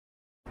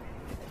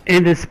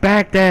And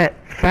inspect that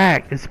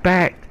fact.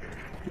 Inspect.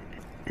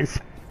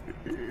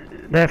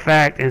 That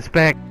fact.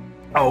 Inspect.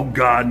 Oh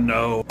God,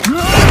 no.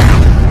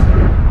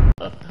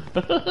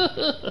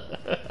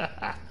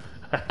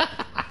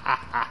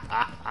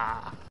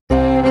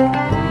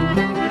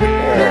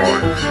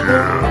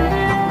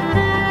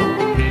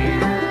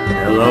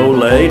 Hello,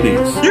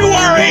 ladies. You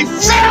are a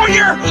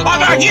failure of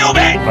a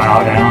human!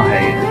 Bow down,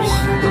 haters.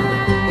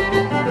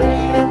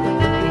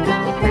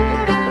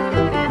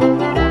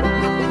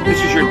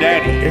 This is your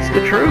daddy. It's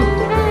the truth.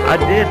 I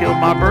did heal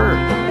my bird.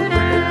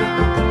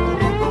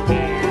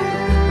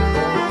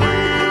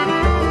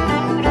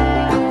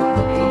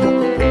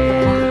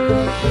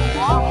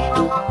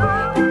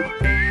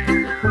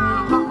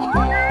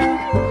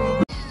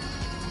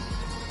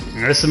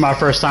 This is my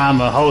first time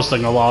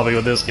hosting a lobby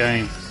with this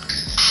game.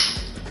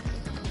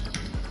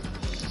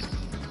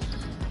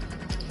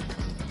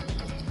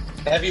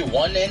 Have you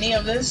won any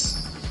of this?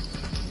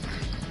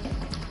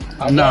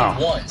 I No.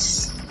 won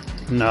once.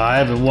 No, I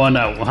haven't won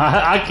that one.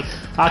 I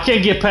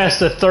can't get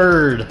past the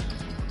third.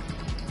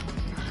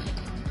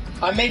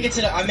 I make it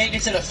to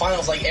the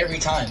finals like every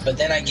time, but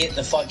then I get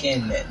the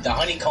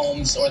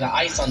honeycombs or the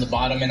ice on the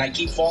bottom, and I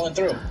keep falling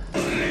through.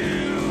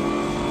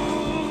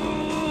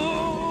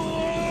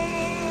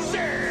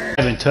 I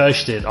haven't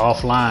touched it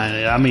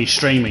offline. I mean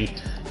streaming.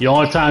 The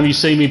only time you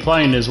see me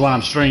playing is when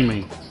I'm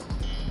streaming.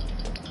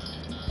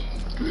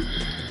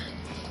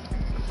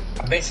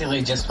 I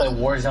basically just play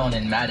Warzone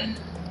and Madden.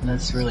 And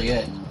that's really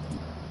it.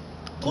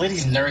 Look at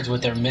these nerds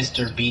with their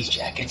Mr. Beast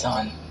jackets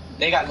on.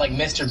 They got like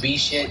Mr.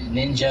 Beast shit,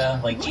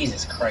 Ninja, like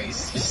Jesus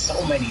Christ. There's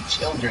so many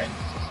children.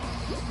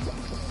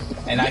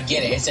 And I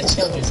get it, it's a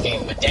children's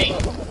game, but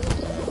damn.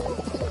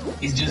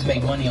 These dudes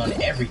make money on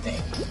everything.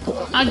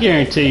 I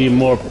guarantee you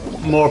more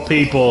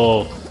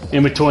people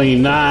in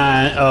between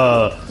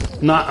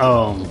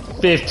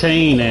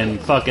 15 and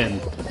fucking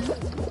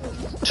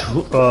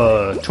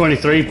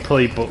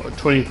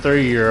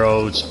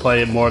 23-year-olds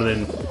play it more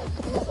than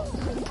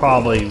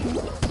probably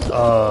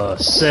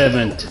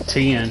 7 to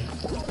 10.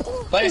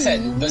 Like I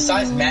said,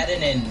 besides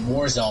Madden and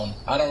Warzone,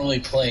 I don't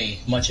really play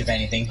much of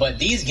anything. But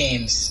these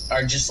games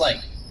are just like,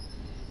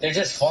 they're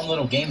just fun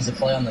little games to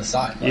play on the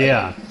side. Like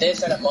Yeah.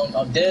 This and Among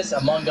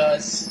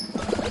Us,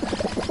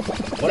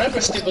 whatever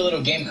stupid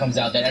little game comes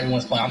out that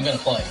everyone's playing, I'm gonna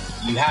play.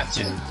 You have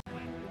to.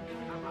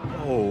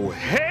 Oh,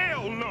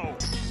 hell no!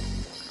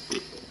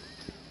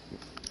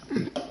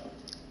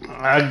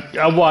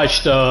 I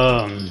watched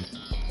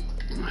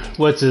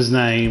what's his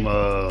name,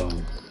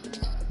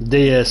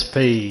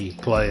 DSP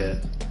play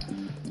it.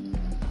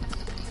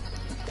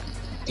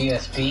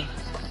 DSP?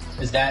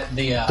 Is that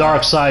the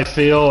Dark Side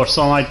Phil or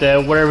something like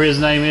that, whatever his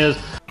name is.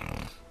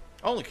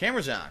 Oh, the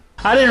camera's on.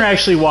 I didn't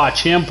actually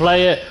watch him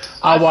play it.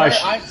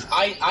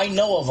 I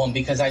know of him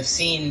because I've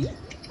seen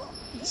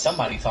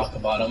somebody talk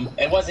about him.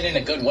 It wasn't in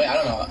a good way. I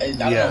don't know. I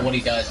don't know what he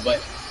does, but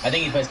I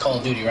think he plays Call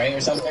of Duty, right, or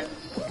something.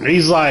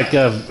 He's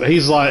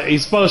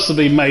supposed to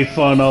be made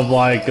fun of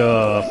like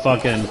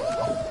fucking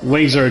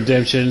Wings of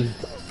Redemption.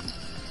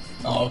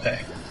 Oh,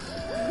 okay.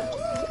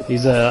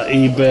 He's a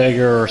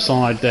e-beggar or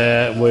something like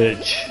that,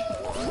 which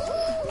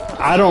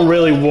I don't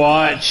really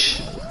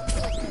watch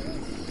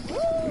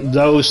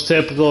those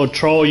typical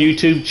troll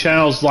YouTube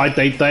channels like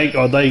they think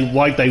or they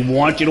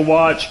want you to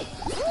watch.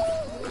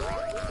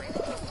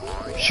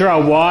 Sure, I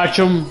watch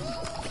them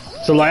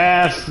to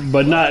laugh,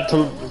 but not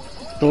to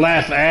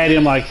laugh at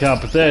him like how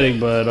pathetic.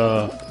 But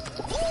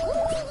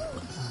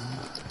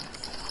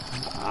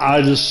I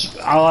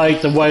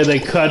like the way they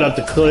cut up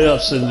the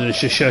clips and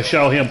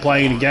show him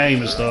playing the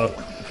game and stuff.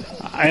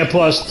 And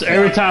plus,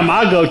 every time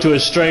I go to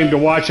his stream to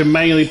watch him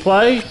mainly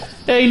play,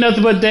 there ain't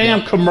nothing but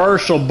damn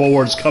commercial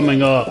boards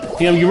coming up.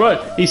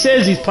 He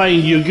says he's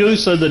playing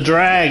Yagusa the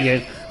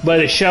Dragon, but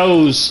it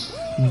shows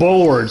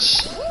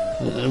boards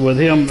with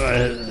him.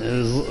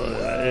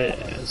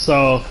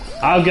 So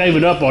I gave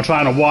it up on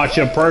trying to watch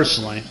him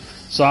personally.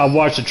 So I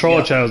watch the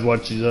troll channels,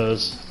 what he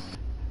does.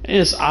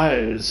 It's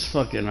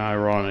fucking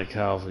ironic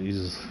how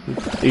these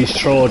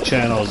troll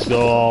channels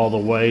go all the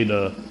way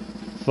to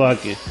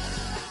fucking.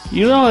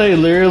 You know they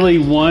literally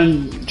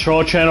won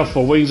troll channel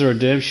for Wings of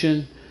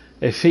Redemption.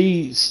 If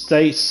he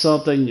states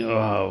something,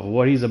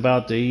 what he's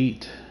about to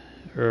eat,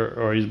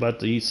 or he's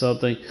about to eat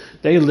something,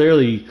 they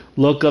literally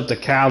look up the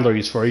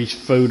calories for each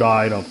food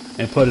item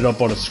and put it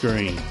up on the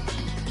screen.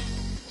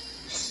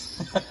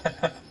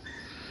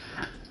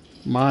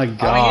 My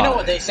God. I mean, you know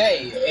what they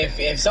say?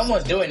 If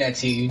someone's doing that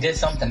to you, you did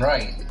something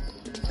right.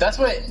 That's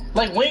what,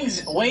 like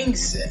Wings.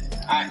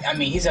 I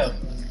mean,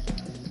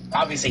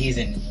 obviously he's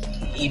an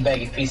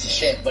e-begging piece of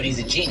shit, but he's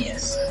a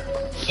genius.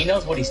 He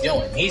knows what he's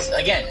doing.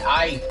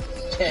 I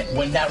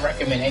would not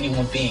recommend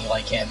anyone being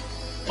like him,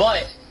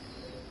 but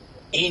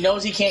he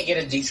knows he can't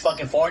get he's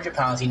fucking 400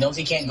 pounds. He knows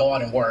he can't go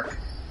out and work.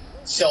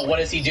 So what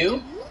does he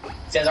do?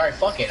 He says, all right,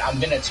 fuck it. I'm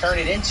gonna turn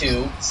it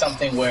into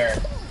something where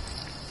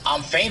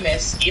I'm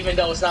famous, even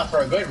though it's not for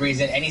a good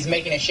reason, and he's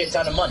making a shit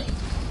ton of money.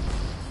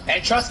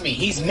 And trust me,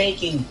 he's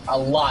making a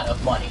lot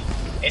of money.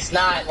 It's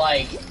not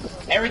like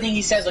everything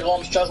he says, like, oh,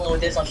 I'm struggling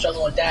with this, I'm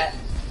struggling with that.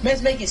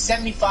 Man's making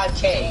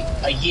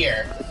 75K a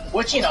year,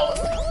 which, you know,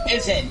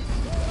 isn't,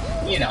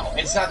 you know,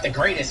 it's not the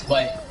greatest,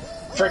 but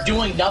for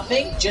doing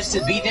nothing, just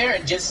to be there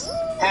and just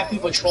have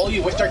people troll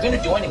you, which they're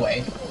gonna do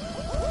anyway,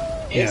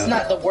 it's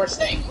not the worst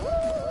thing.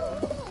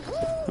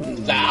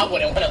 Nah, I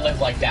wouldn't want to live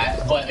like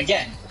that, but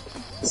again,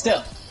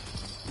 still.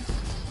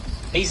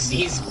 He's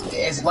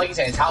like you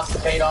said, his house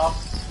is paid off.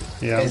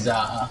 Yeah. His,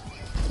 I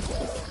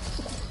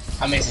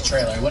mean, it's a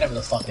trailer, whatever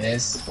the fuck it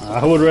is.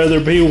 I would rather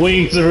be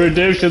Wings of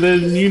Redemption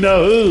than you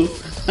know who.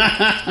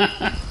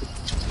 I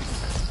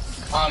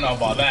don't know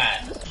about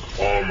that.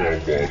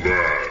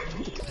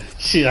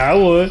 Shit, I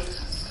would.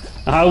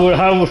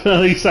 At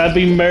least I'd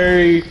be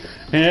married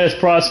and has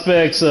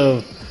prospects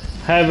of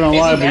having a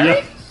life. Is he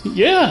married?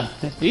 Yeah,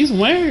 he's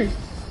married.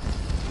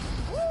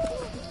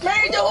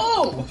 Married to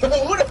who?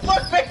 Who the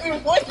fuck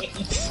married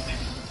Wings?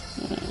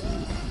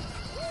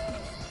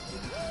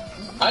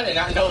 I did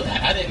not know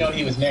that. I didn't know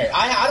he was married.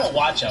 I don't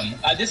watch him.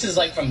 This is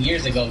like from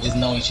years ago, just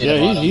knowing shit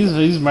about him. Yeah,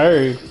 he's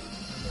married.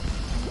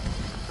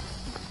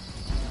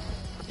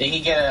 Did he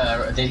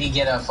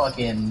get a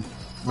fucking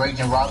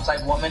Raging Rob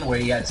type woman where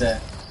he had to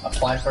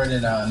apply for it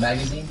in a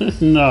magazine?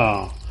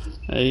 No,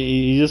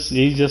 he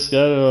just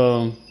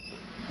got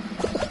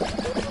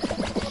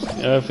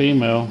a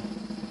female.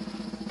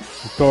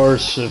 Of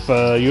course, if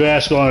you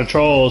ask on the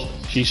trolls,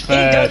 she's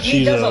fat.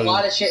 He does a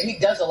lot of shit. He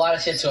does a lot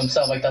of shit to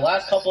himself. Like the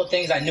last couple of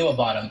things I knew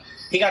about him,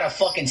 he got a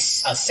fucking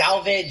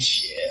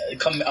salvage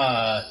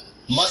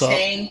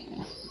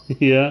Mustang.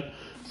 Yeah.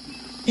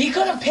 He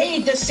could have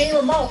paid the same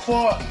amount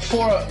for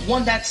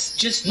one that's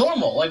just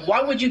normal. Like,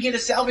 why would you get a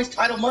salvage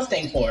title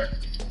Mustang for?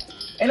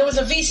 And it was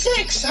a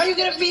V6. How you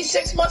get a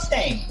V6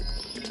 Mustang?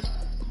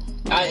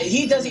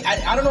 He does.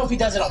 I don't know if he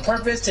does it on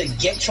purpose to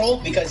get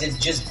trolled because it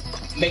just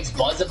makes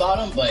buzz about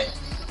him. But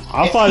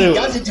if he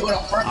doesn't do it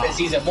on purpose,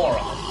 he's a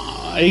moron.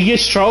 He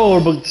gets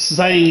trolled, but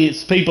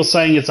people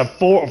saying it's a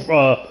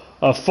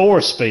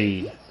four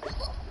speed.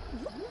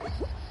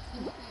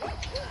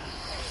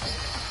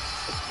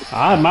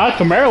 My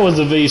Camaro was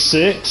a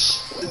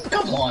V6.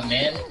 Come on,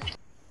 man.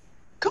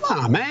 Come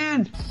on,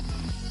 man.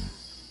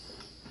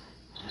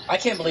 I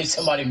can't believe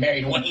somebody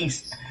married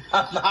Wings.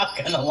 I'm not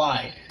gonna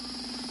lie.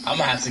 I'm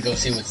gonna have to go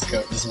see what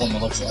this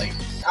woman looks like.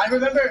 I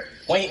remember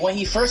when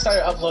he first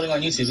started uploading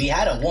on YouTube, he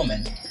had a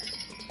woman.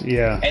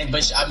 Yeah.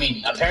 But I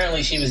mean,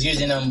 apparently she was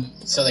using him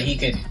so that he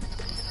could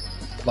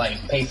like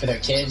pay for their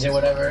kids or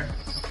whatever,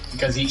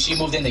 because she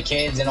moved into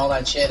kids and all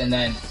that shit. And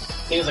then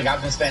he was like,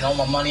 "I've been spending all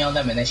my money on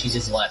them," and then she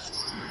just left.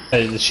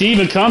 She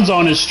even comes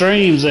on his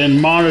streams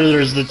and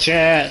monitors the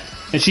chat,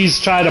 and she's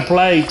trying to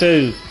play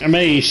too. I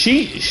mean,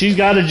 she's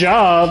got a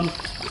job.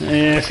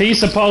 And if he's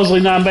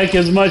supposedly not making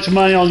as much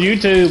money on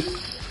YouTube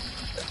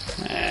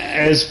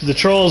as the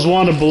trolls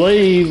want to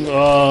believe,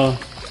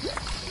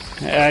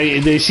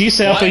 she's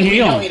helping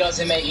him. No, he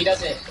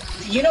doesn't.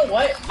 You know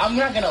what? I'm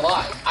not gonna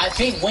lie. I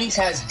think Wings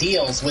has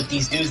deals with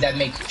these dudes that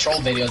make troll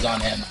videos on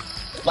him.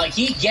 Like,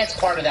 he gets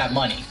part of that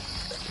money.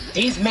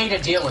 He's made a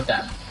deal with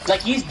them.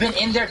 Like, he's been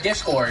in their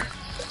Discord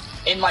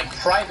in, like,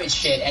 private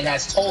shit and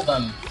has told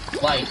them,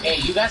 like, hey,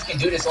 you guys can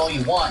do this all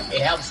you want.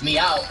 It helps me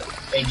out.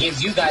 It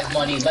gives you guys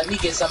money. Let me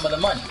get some of the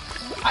money.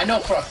 I know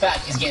for a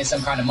fact he's getting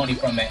some kind of money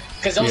from it.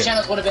 Because those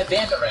channels would have been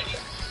banned already.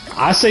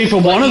 I see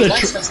for one of the... He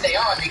lets them stay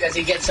on because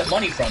he gets some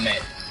money from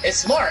it. It's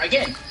smart.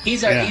 Again,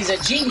 he's a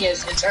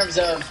genius in terms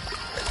of,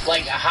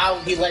 like, how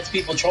he lets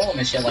people troll him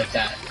and shit like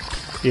that.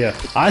 Yeah.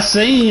 I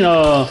seen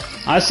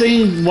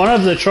one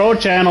of the troll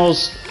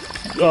channels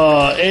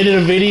edit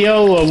a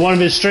video of one of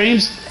his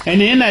streams,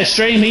 and in that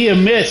stream he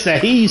admits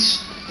that he's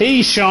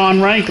Sean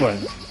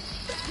Ranklin.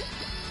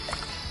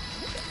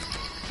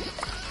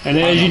 And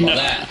as you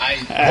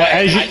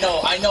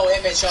know, I know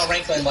him and Sean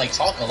Ranklin like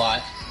talk a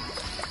lot.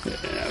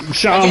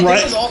 Sean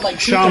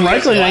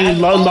Ranklin ain't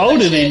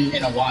loaded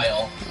in a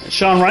while.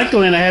 Sean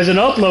Ranklin hasn't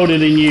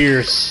uploaded in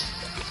years.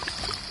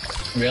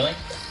 Really?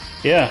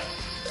 Yeah.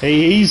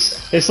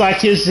 It's like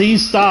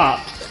he's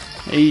stopped.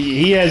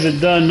 He hasn't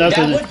done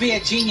nothing. That would be a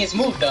genius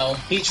move, though.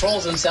 He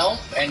trolls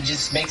himself and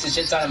just makes a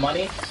shit ton of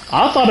money.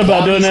 I thought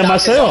about doing that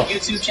myself.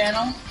 His own YouTube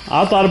channel.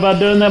 I thought about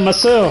doing that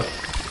myself.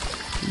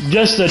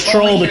 Just to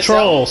troll the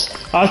trolls.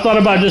 I thought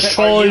about just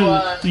trolling,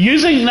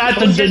 using not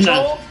the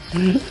troll.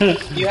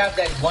 You have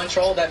that one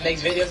troll that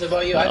makes videos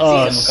about you. I've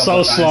seen him a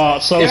couple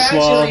times. So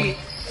slow.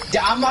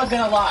 I'm not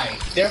gonna lie,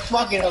 they're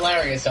fucking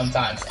hilarious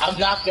sometimes. I'm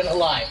not gonna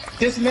lie.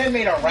 This man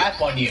made a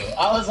rap on you.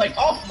 I was like,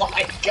 oh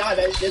my god,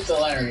 that shit's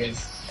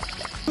hilarious.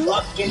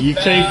 You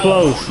came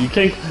close. You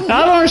came.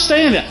 I don't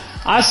understand it.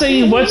 I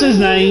seen what's his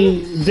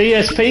name,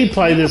 DSP,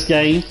 play this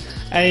game,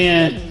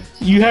 and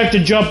you have to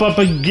jump up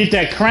and get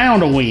that crown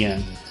to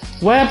win.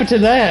 What happened to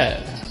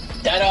that?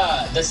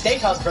 That the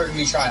steakhouse burger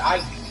we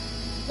tried.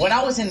 When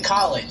I was in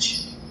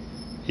college,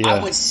 I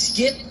would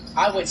skip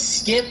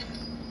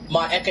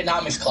my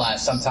economics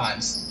class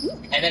sometimes,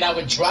 and then I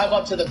would drive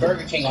up to the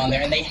Burger King on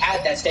there, and they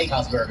had that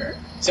steakhouse burger.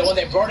 So when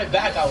they brought it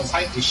back, I was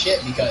hyped as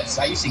shit because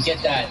I used to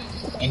get that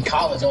in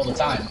college all the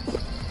time.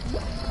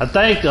 I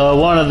think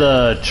one of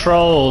the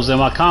trolls in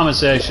my comment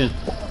section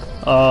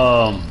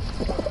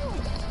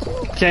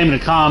came in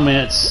the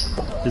comments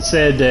and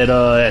said that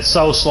at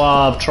Lil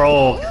Slob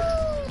troll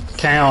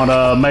account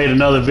made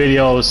another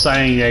video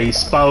saying they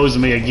exposed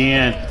me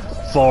again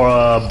for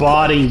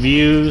botting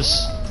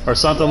views or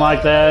something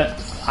like that.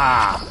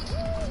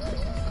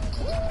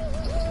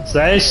 So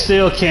they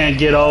still can't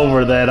get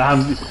over that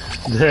I've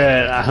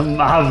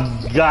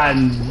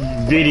gotten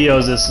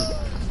videos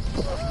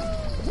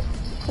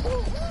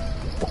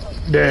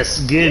that's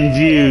getting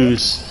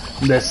views,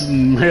 that's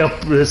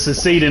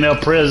exceeding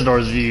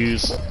ELPRESADOR's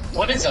views.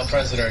 What is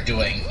ELPRESADOR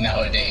doing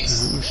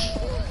nowadays?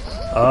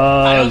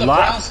 I know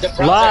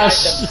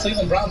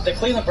the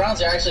Cleveland Browns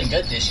are actually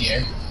good this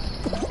year.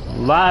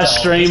 Live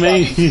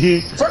streaming.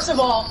 First of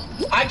all,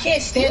 I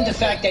can't stand the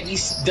fact that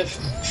he's the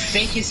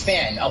fakest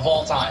fan of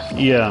all time.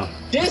 Yeah.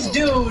 This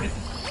dude,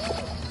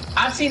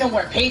 I've seen him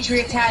wear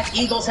Patriots hats,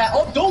 Eagles hat.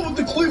 I'm done with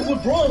the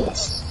Cleveland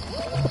Browns.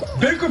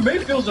 Baker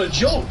Mayfield's a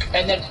joke.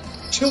 And then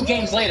 2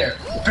 games later,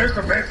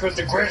 Baker Mayfield's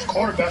the greatest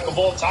quarterback of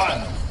all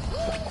time.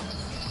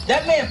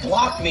 That man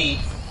blocked me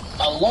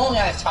a long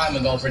ass time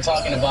ago for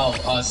talking about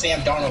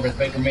Sam Darnold versus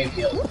Baker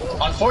Mayfield.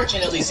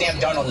 Unfortunately, Sam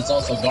Darnold is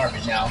also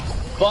garbage now.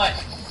 But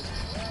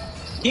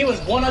he was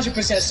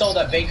 100% sold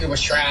that Baker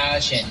was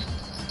trash and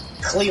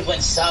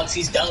Cleveland sucks.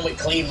 He's done with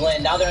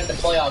Cleveland. Now they're in the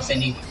playoffs and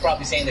he's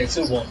probably saying they're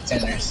Super Bowl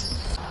contenders.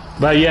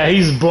 But yeah,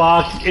 he's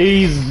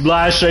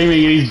live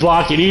streaming and he's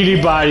blocking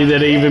anybody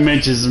that even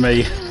mentions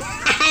me.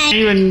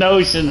 Even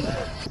notion.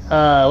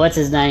 What's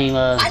his name?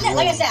 Like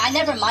I said, I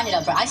never minded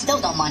ELPRESADOR. I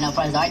still don't mind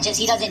ELPRESADOR. Just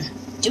he doesn't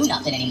do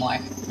nothing anymore.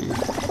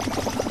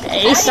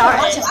 He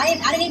started.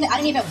 I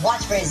didn't even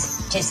watch for his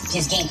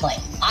gameplay.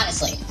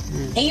 Honestly,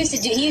 he used to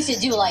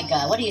do like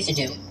what he used to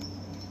do.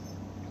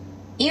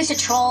 He used to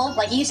troll.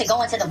 Like he used to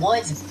go into the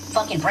woods,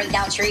 fucking break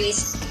down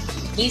trees.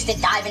 He used to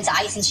dive into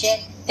ice and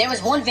shit. There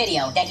was one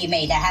video that he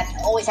made that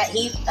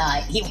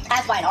he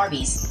passed by an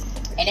Arby's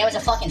and there was a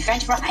fucking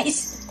French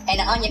fries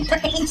and onion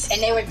rings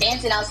and they were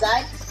dancing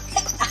outside.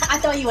 I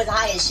thought he was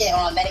high as shit or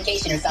on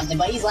medication or something,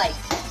 but he's like,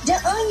 the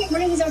onion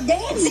rings are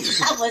dancing.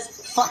 I was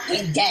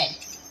fucking dead.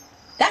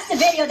 That's the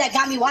video that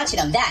got me watching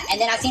him, that. And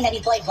then I seen that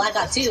he played Black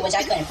Ops 2, which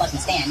I couldn't fucking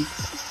stand.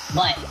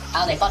 But I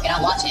was like, fuck it,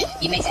 I'll watch it.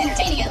 He makes it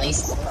entertaining at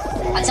least.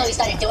 Until he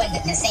started doing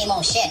the same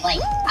old shit. Like,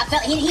 I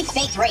felt he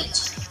faked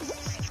rage.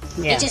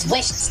 Yeah. He just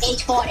wished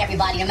stage 4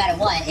 everybody no matter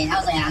what, and I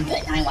was like, I'm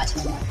good. I ain't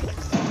watching no more.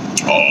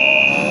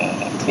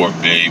 Oh, poor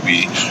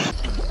baby.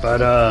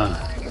 But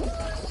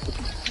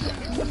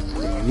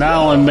not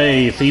only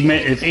me, if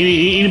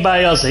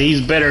anybody else that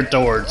he's better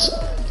towards,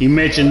 he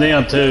mentioned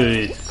them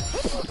too.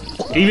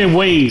 Even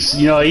Wings,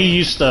 you know, he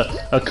used to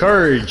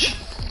encourage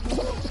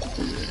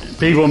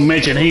people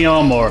mention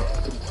him or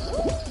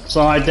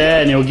something like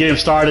that, and he'll get him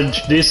started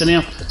dissing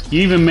him. You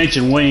even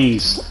mentioned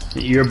Wings,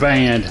 your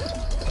band.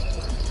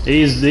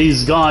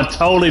 He's gone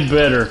totally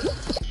better.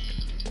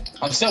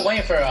 I'm still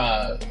waiting for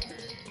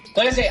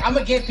like I say, I'm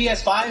gonna get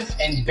PS5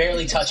 and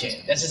barely touch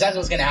it. That's exactly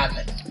what's gonna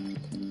happen.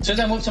 As soon as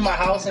I move to my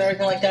house and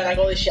everything like that, and I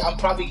go this shit, I'm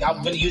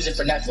gonna use it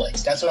for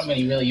Netflix. That's what I'm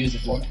gonna really use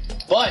it for.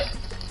 But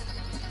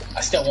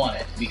I still want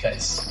it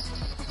because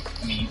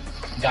I mean,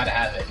 you gotta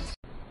have it.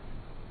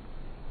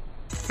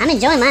 I'm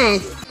enjoying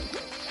mine.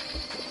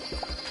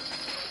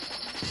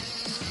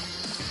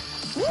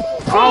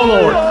 Oh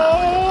Lord!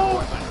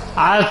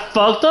 I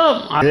fucked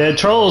up. The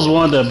trolls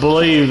want to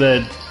believe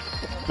that,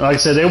 like I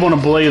said, they want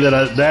to believe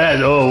that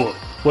that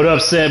would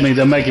upset me.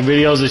 They're making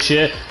videos of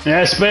shit, and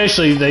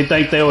especially they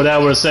think that would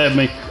upset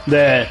me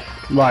that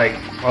like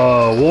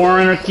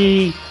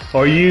Warrenarchy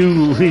or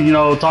you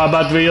know talk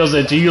about the videos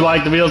that you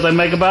like the videos they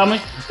make about me.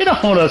 You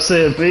don't want to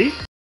upset me.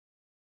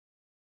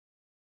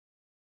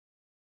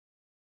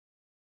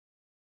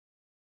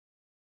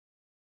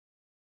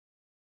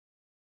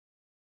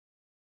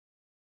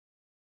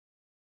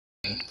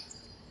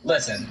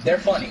 Listen, they're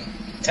funny.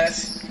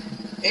 Tess.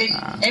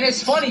 And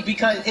it's funny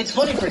because it's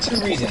funny for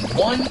 2 reasons.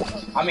 One,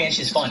 I mean, it's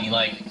just funny.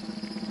 Like,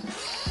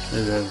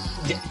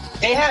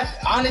 they have,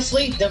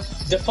 honestly,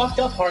 the fucked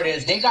up part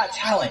is they got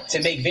talent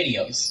to make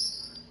videos.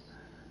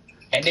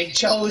 And they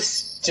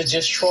chose to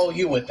just troll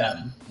you with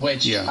them.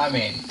 Which, I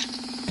mean,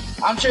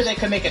 I'm sure they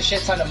could make a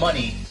shit ton of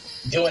money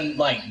doing,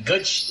 like,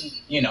 good,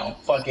 you know,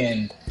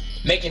 fucking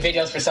making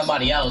videos for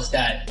somebody else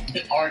that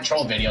aren't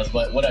troll videos,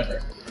 but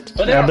whatever.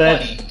 But they're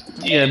funny.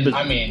 Yeah, but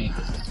I mean,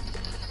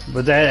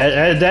 but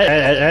that's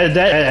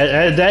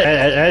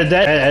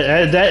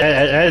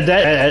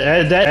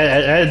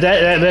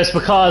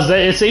because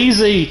it's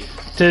easy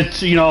to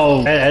you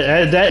know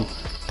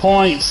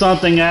point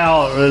something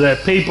out that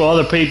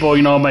other people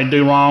you know may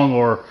do wrong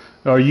or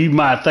you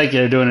might think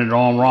they're doing it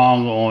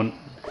wrong on,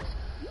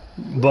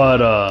 but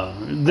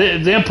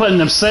them putting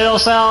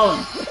themselves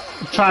out,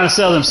 trying to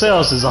sell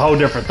themselves is a whole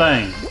different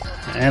thing,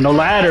 and the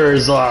latter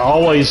is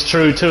always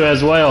true too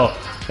as well.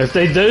 If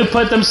they do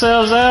put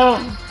themselves out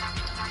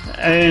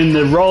and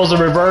the roles are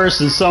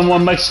reversed and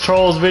someone makes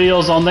trolls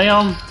videos on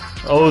them,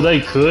 oh, they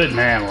couldn't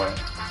handle it.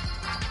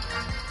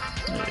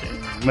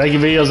 Making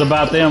videos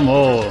about them,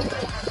 oh,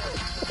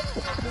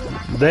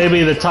 they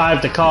be the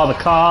type to call the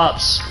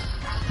cops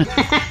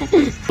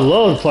I'd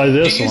love to play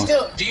this one.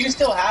 Do you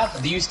still have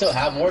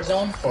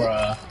Warzone for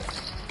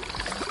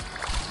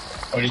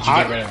or did you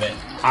get rid of it?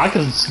 I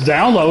can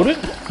download it.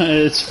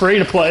 It's free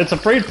to play. It's a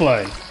free to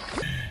play.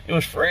 It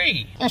was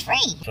free. It was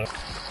free.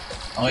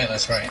 Oh yeah,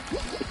 that's right.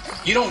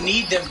 You don't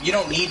need them. You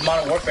don't need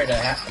Modern Warfare to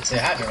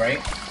have it, right?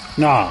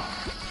 Nah.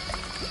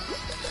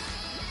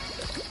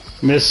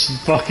 Miss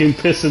fucking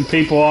pissing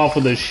people off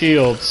with the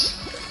shields.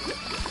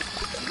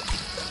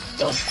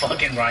 Those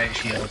fucking riot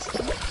shields.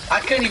 I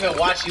couldn't even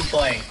watch you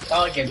play.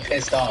 I would get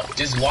pissed off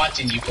just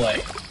watching you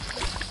play.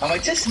 I'm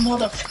like, this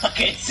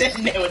motherfucker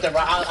sitting there with the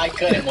riot. I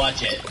couldn't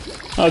watch it.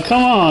 Oh,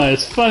 come on.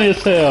 It's funny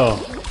as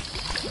hell.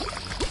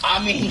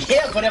 I mean,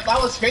 yeah, but if I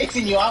was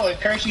facing you, I would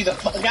curse you the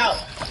fuck out.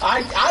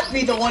 I'd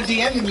be the one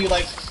DMing you,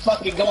 like,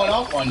 fucking going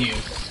off on you.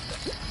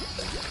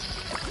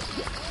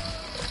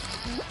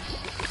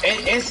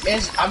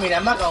 It's I mean,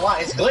 I'm not gonna lie,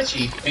 it's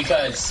glitchy,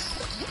 because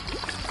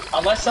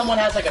unless someone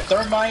has, like, a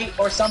thermite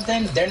or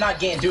something, they're not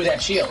getting through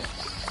that shield.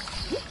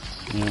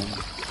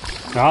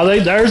 No,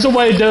 there's a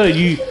way to do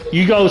it.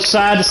 You go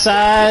side to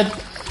side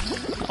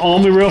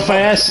on me real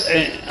fast,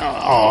 and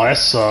oh, that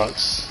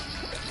sucks.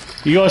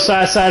 You go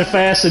side to side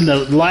fast, and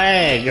there's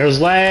lag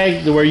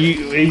where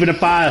you, even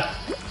if I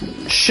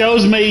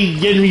shows me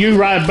getting you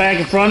right back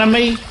in front of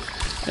me,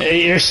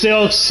 there's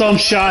still some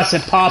shots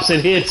that pops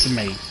and hits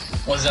me.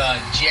 What's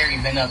Jerry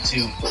been up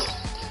to?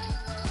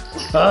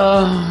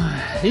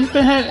 He's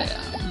been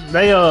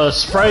they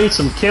sprayed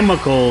some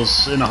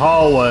chemicals in the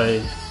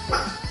hallway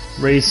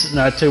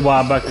not too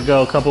while back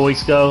ago, a couple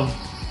weeks ago,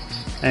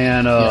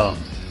 and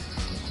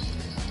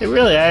it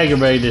really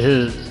aggravated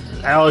his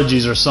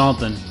allergies or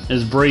something,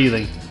 his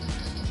breathing.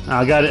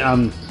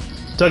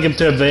 Took him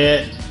to a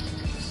vet.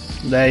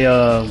 They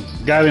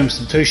gave him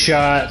some 2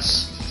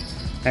 shots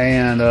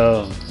and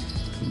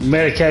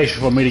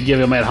medication for me to give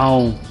him at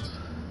home,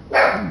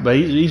 but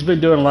he's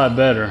been doing a lot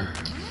better.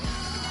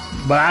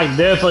 But I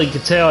definitely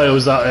could tell it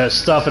was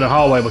stuff in the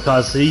hallway,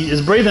 because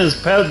his breathing is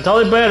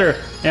totally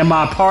better in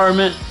my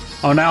apartment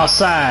on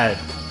outside.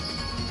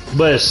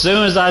 But as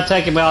soon as I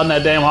take him out in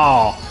that damn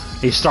hall,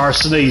 he starts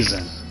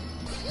sneezing.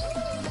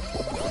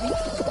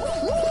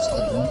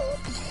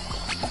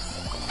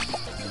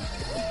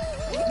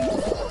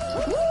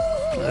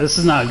 This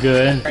is not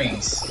good.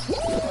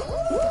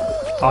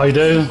 Oh, you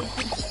do?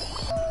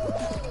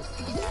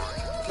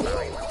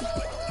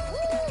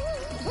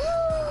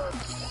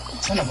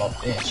 Son of a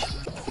bitch.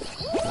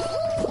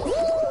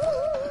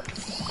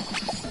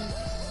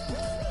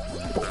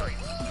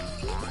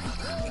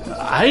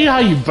 I hate how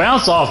you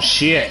bounce off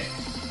shit.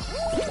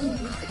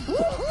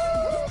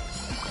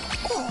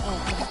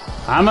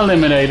 I'm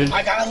eliminated.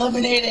 I got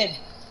eliminated.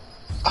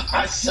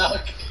 I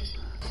suck.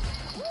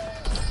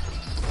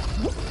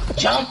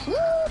 Jump.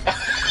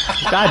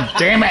 God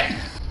damn it.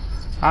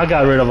 I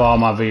got rid of all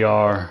my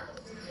VR.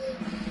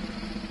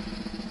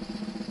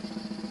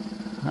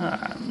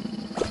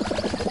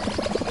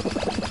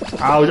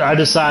 I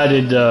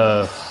decided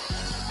to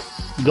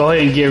go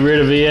ahead and get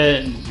rid of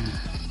it,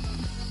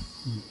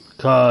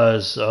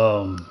 because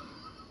I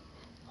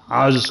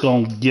was just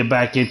gonna get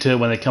back into it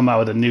when they come out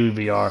with a new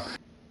VR,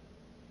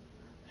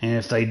 and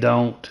if they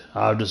don't,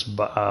 I'll just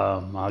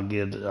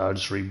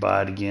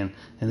rebuy it again,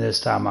 and this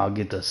time I'll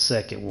get the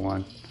second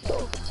one.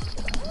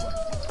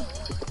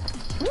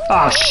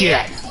 Oh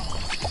shit!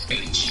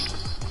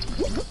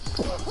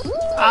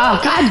 Oh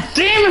god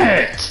damn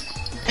it!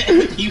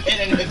 You hit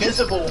an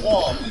invisible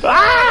wall.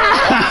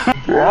 Ah!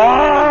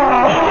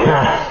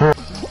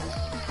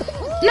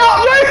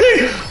 No,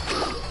 really?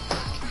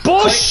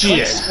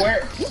 Bullshit!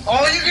 Square.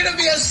 Oh, you're gonna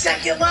be a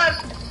second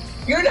left.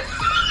 You're not.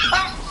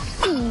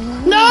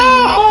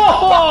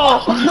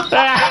 No!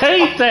 I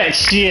hate that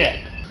shit.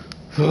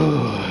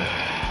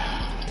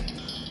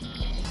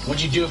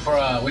 What'd you do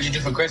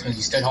for Christmas?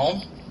 You stayed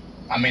home?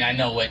 I mean, I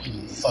know what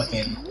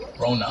fucking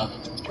Rona.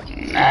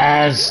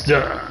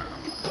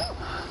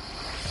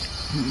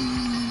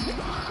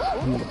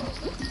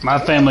 My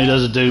family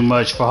doesn't do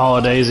much for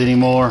holidays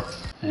anymore,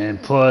 and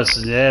plus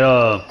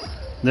that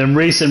them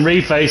recent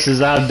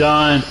refaces I've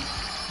done,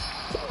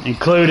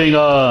 including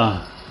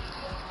I'm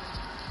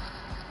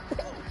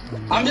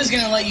just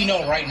gonna let you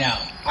know right now,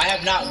 I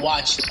have not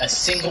watched a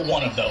single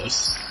one of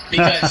those,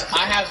 because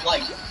I have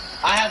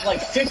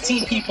like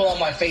 15 people on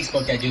my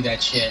Facebook that do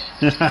that shit,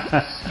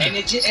 and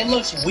it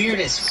looks weird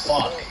as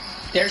fuck.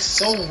 They're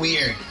so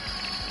weird.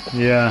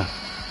 Yeah.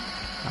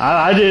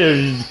 I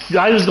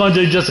was going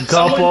to do just a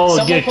couple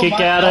and get a kick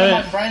out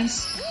of it.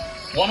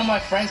 One of my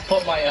friends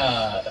put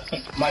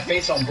my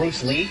face on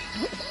Bruce Lee,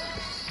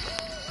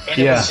 and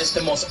it was just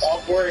the most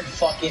awkward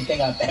fucking thing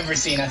I've ever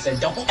seen. I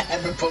said, don't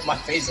ever put my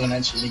face on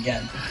that shit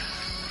again.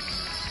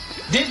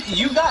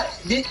 You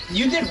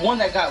did one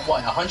that got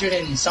what, 100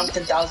 and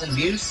something thousand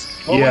views?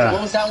 What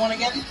was that one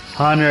again?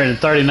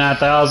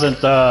 139,000.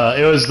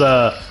 It was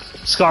the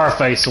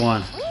Scarface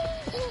one.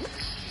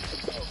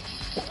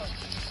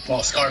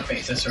 Well,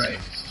 Scarface, that's right.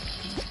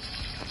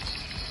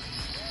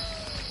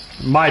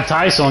 Mike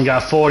Tyson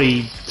got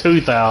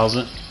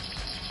 42,000.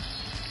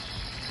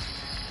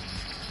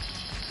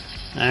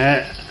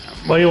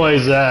 But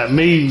anyways,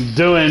 me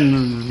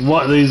doing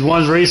these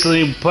ones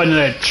recently, putting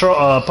that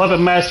Puppet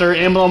Master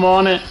emblem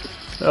on it,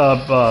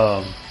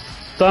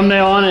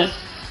 thumbnail on it,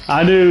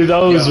 I knew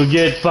those would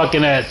get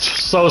fucking that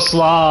So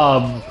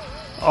Slob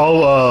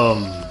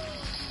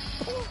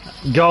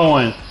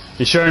going.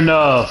 And sure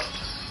enough,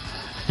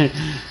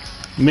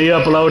 me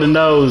uploading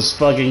those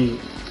fucking...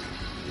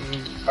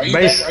 Are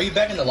you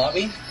back in the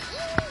lobby?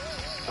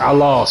 I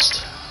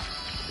lost.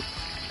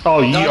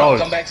 Oh, you... No,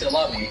 come back to the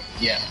lobby.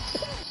 Yeah.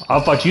 I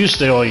thought you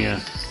still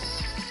in.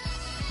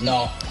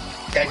 No.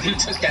 That dude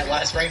took that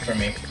last rank from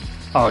me.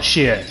 Oh,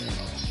 shit.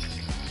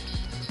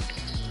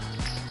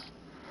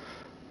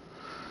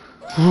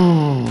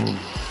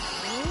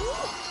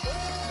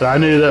 But I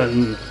knew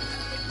that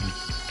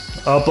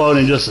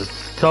uploading just a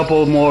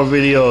couple more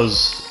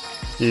videos,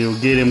 it'll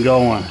get him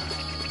going.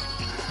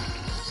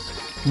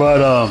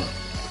 But,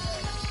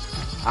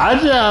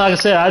 like I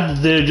said, I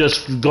did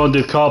just go do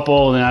a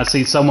couple, and I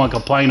see someone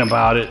complain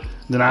about it.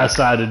 Then I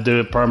decided to do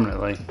it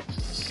permanently.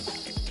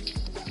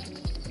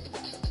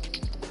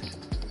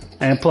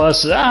 And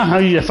plus,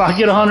 if I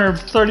get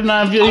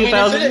 139 views,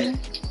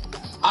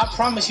 I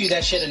promise you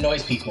that shit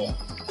annoys people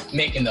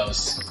making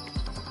those.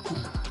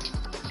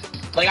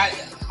 Like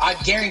I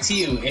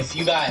guarantee you, if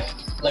you got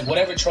like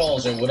whatever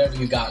trolls or whatever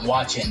you got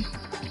watching,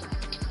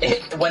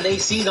 when they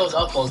see those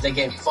uploads, they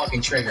get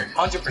fucking triggered,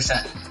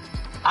 100%.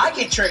 I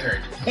get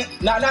triggered.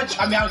 I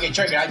don't get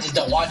triggered. I just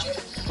don't watch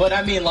it. But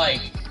I mean,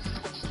 like,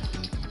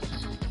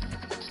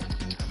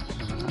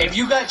 if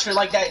you got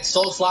like that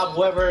Soul Slob,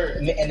 whoever,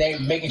 and they're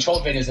making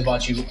troll videos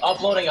about you,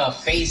 uploading a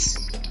face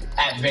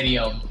app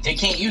video, they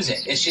can't use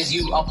it. It's just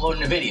you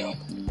uploading a video.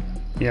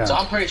 Yeah. So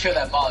I'm pretty sure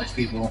that bothers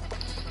people.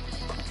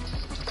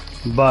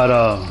 But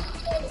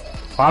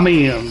I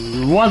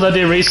mean, the ones I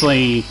did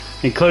recently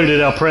included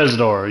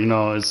ELPRESADOR. You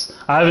know,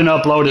 I haven't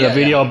uploaded a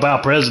video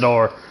about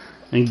Presador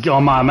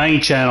on my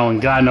main channel,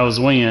 and God knows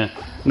when.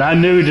 And I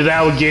knew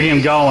that would get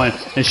him going.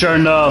 And sure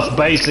enough,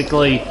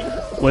 basically,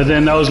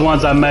 within those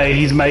ones I made,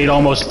 he's made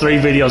almost 3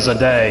 videos a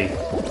day.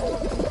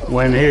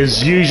 When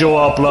his usual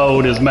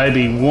upload is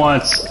maybe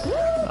once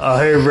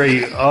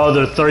every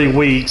other 3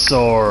 weeks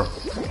or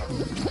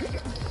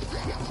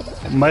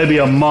maybe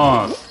a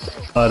month.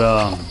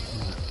 But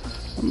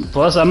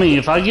plus, I mean,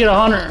 if I get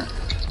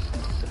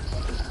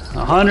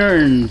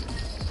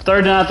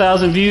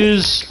 139,000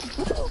 views,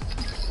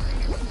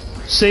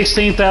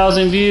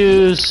 16,000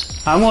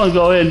 views, I'm going to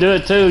go ahead and do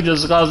it too,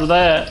 just because of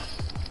that.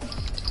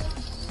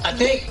 I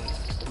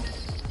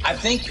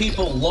think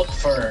people look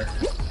for,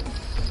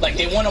 like,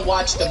 they want to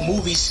watch the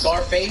movie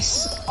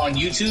Scarface on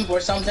YouTube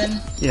or something.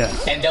 Yeah.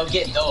 And they'll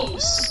get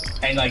those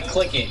and like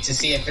click it to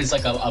see if it's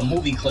like a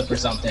movie clip or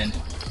something.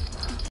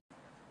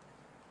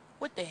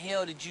 What the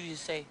hell did you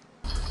just say?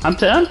 I'm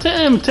telling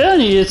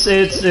you,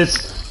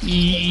 it's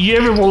you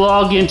ever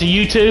log into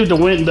YouTube to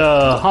win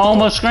the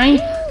home screen?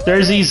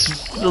 There's these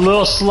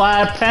little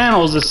slide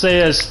panels that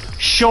says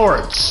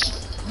short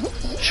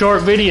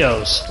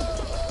videos,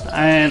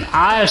 and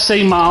I have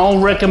seen my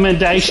own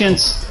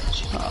recommendations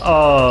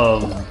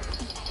from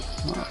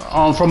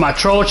my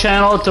troll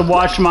channel to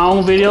watch my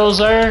own videos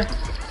there,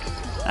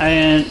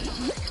 and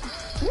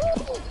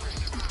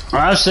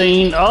I've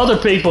seen other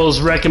people's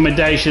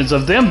recommendations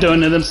of them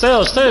doing it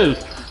themselves too.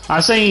 I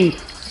seen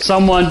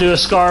someone do a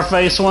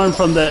Scarface one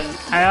from the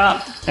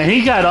app, and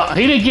he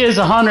didn't get his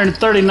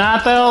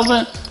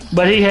 139,000,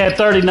 but he had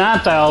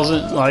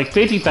 39,000, like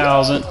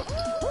 50,000.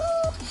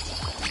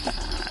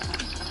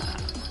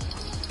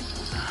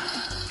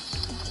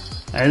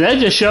 And that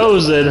just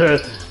shows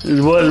that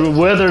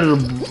whether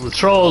the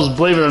trolls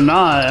believe it or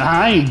not,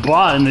 I ain't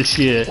botting this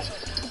shit.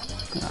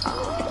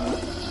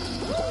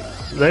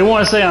 They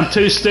want to say I'm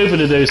too stupid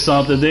to do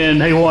something, then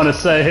they want to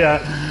say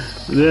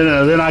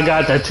then I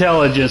got the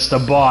intelligence to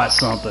bot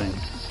something.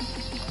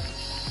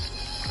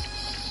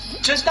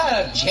 Just out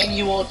of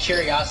genuine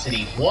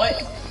curiosity,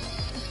 what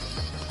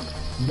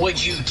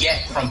would you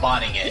get from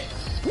botting it?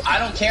 I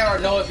don't care or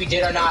know if you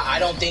did or not. I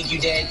don't think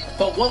you did.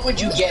 But what would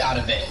you get out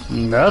of it?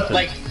 Nothing.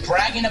 Like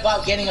bragging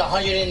about getting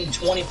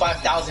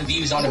 125,000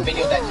 views on a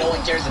video that no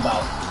one cares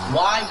about.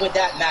 Why would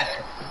that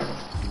matter?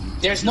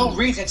 There's no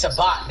reason to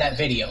bot that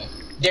video.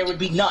 There would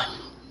be none.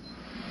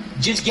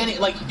 Just getting,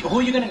 like, who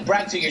are you going to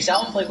brag to,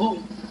 yourself? Like,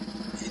 who?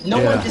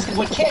 No one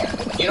would care.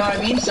 You know what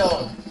I mean?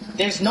 So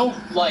there's no,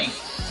 like,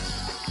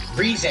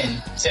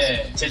 reason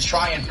to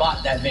try and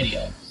bot that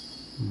video.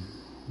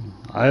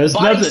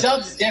 Botting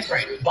subs is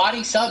different.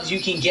 Botting subs, you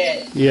can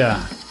get.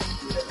 Yeah.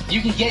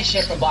 You can get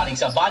shit from botting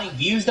subs. Botting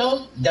views,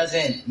 though,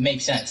 doesn't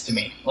make sense to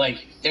me.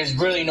 Like, there's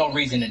really no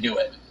reason to do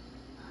it.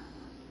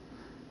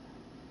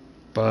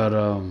 But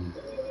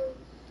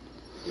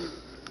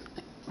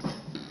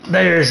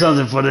there's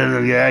something for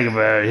them to gag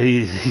about.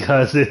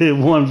 Because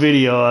one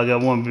video, I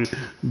got one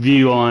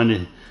view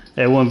on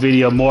that one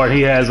video more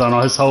he has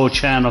on his whole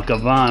channel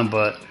combined.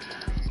 But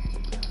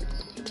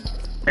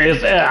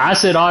if I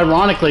said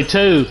ironically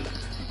too,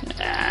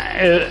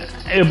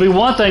 it'd be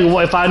one thing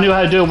if I knew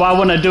how to do it. Why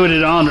wouldn't I do it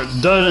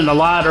done it a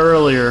lot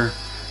earlier?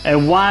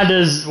 And why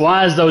is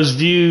those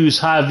views,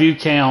 high view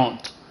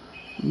count,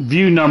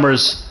 view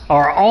numbers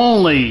are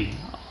only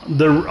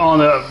on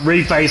the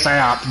Reface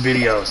app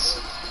videos.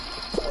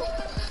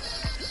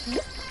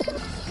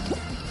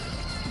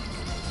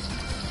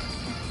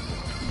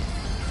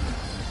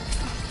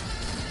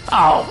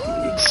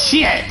 Oh,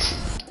 shit.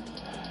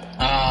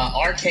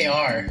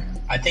 RKR,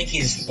 I think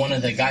he's one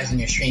of the guys in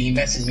your stream. He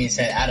messaged me and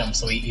said Adam,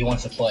 so he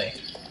wants to play.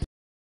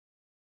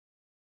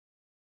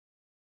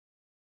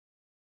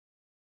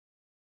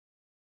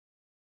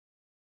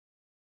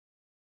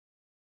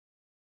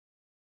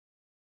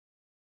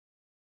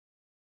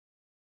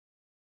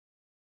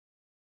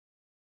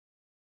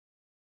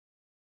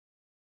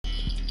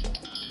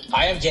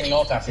 I am getting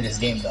off after this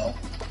game though.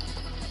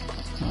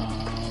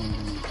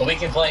 But we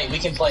can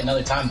play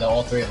another time though,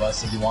 all three of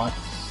us if you want.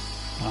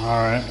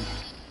 Alright.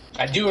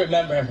 I do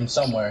remember him from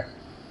somewhere.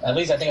 At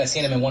least I think I've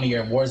seen him in one of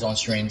your Warzone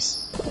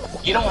streams.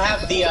 You don't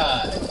have the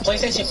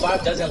PlayStation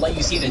 5 doesn't let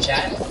you see the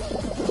chat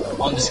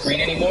on the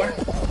screen anymore.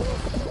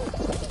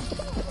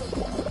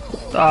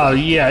 Oh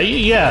yeah.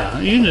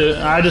 You do.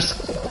 I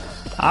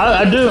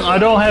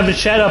don't have the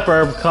chat up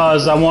there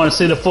because I want to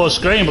see the full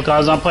screen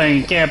because I'm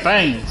playing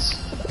campaigns.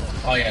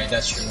 Oh yeah,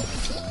 that's true.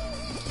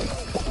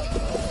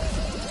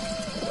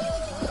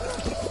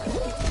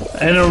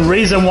 And the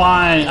reason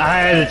why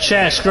I had a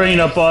chat screen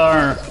up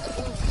there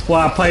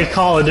when I played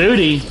Call of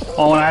Duty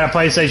or when I had a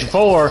PlayStation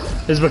 4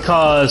 is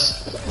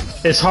because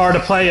it's hard to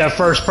play a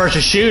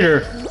first-person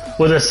shooter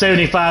with a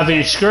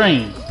 75-inch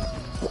screen.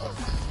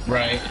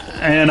 Right.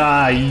 And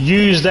I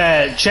used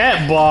that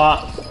chat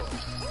block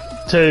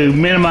to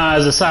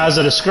minimize the size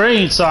of the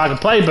screen so I could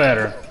play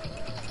better.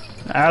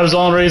 That was the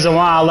only reason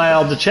why I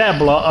allowed the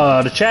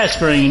chat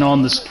screen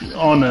on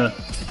the.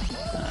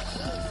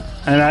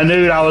 And I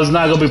knew I was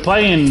not going to be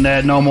playing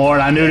that no more,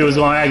 and I knew it was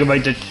going to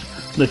aggravate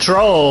the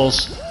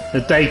trolls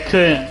that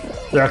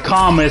their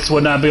comments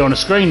would not be on the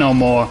screen no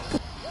more.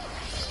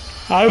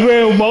 I've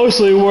been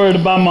mostly worried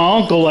about my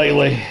uncle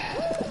lately.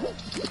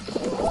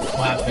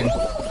 What happened?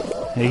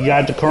 He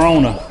got the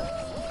corona.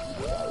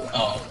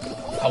 Oh,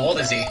 how old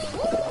is he?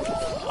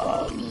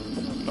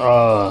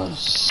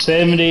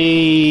 70.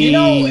 You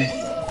know,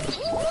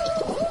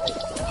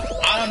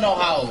 I don't know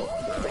how.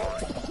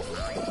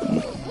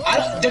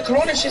 The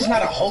corona shit's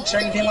not a hoax or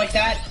anything like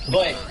that,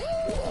 but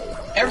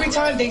every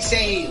time they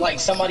say like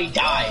somebody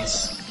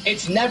dies,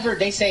 it's never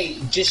they say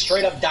just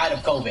straight up died of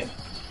COVID.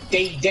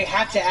 They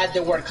have to add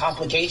the word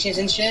complications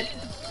and shit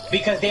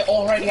because they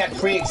already had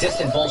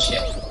pre-existing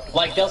bullshit.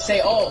 Like they'll say,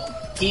 oh,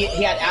 he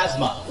had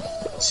asthma.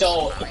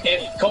 So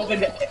if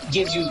COVID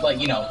gives you like,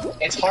 you know,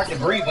 it's hard to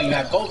breathe when you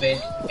have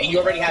COVID and you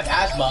already have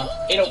asthma,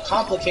 it'll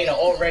complicate an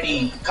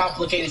already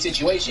complicated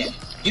situation.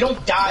 You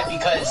don't die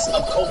because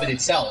of COVID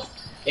itself.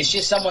 It's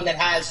just someone that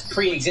has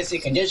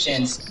pre-existing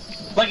conditions.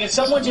 Like, if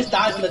someone just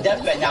dies on the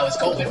deathbed now, it's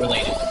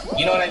COVID-related.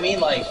 You know what I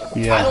mean? Like,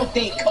 yeah. I don't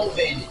think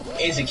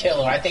COVID is a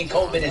killer. I think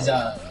COVID is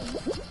a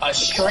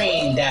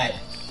strain that,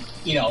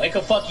 you know, it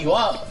could fuck you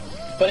up,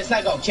 but it's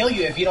not going to kill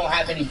you if you don't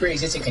have any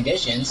pre-existing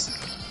conditions.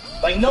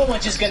 Like, no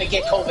one's just going to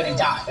get COVID and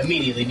die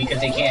immediately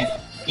because they can't.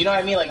 You know what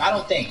I mean? Like, I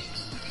don't think.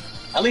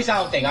 At least I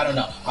don't think. I don't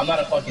know. I'm not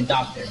a fucking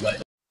doctor,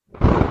 but...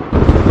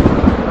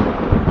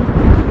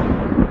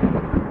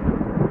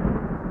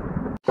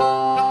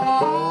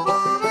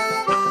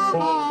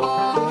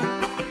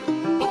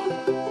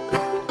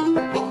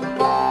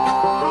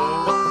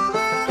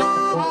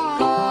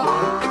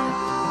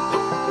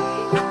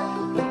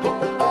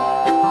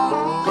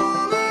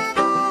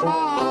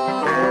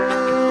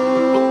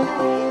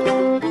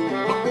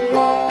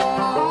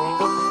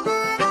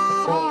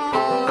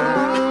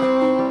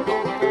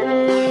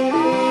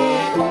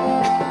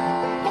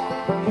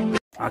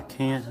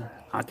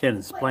 I can't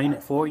explain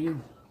it for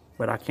you,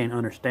 but I can't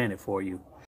understand it for you.